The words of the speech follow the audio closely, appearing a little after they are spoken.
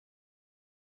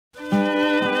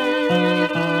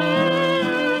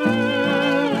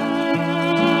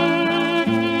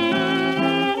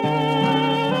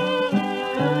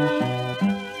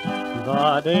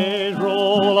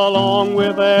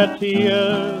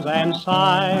tears and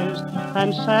sighs,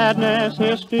 and sadness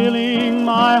is filling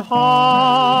my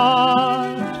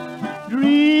heart.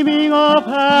 Dreaming of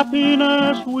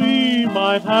happiness we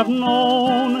might have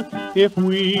known if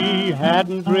we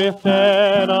hadn't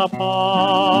drifted apart.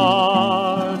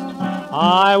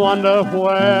 I wonder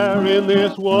where in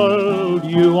this world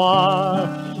you are,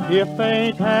 if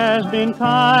fate has been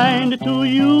kind to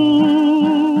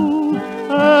you,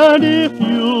 and if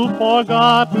you've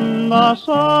forgotten the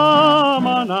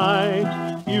summer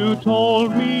night you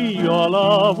told me your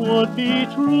love would be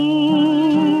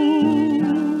true.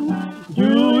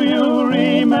 Do you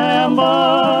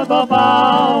remember the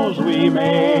vows we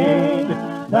made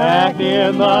back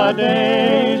in the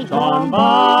days gone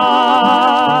by?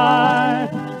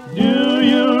 Do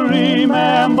you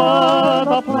remember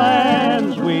the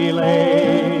plans we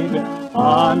laid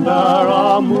under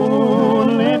a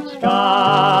moonlit sky?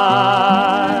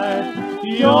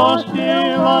 You're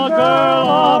still a girl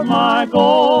of my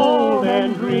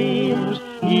golden dreams.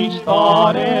 Each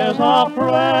thought is a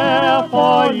prayer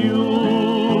for you,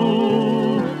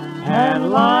 and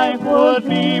life would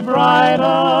be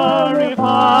brighter if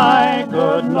I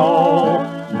could know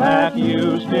that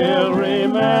you still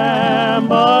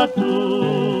remember too.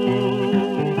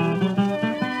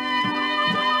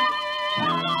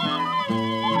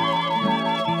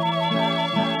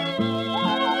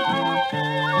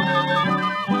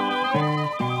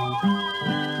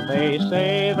 They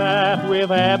say that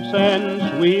with absence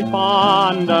we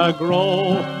fonder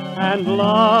grow, and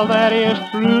love that is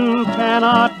true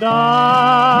cannot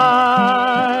die.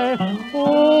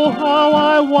 Oh, how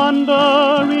I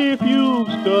wonder if you've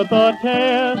stood the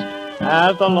test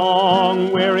as the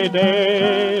long weary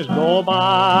days go by.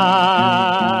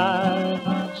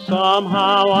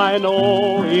 Somehow I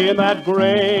know in that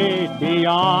great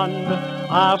beyond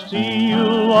I'll see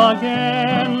you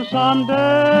again someday,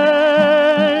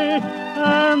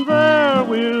 and there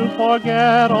we'll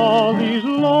forget all these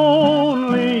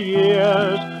lonely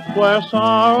years where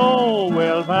sorrow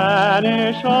will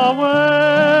vanish away.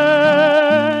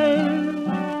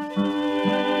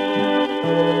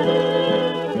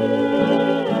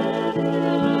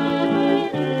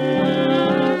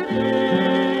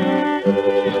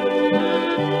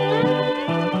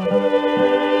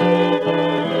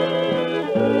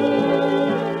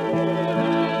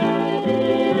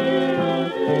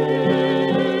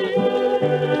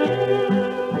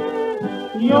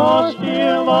 You're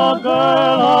still the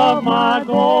girl of my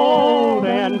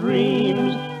golden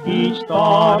dreams. Each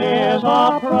thought is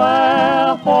a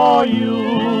prayer for you,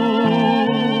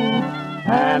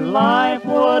 and life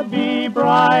would be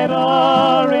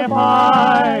brighter if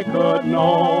I could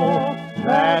know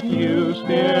that you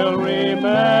still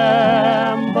remember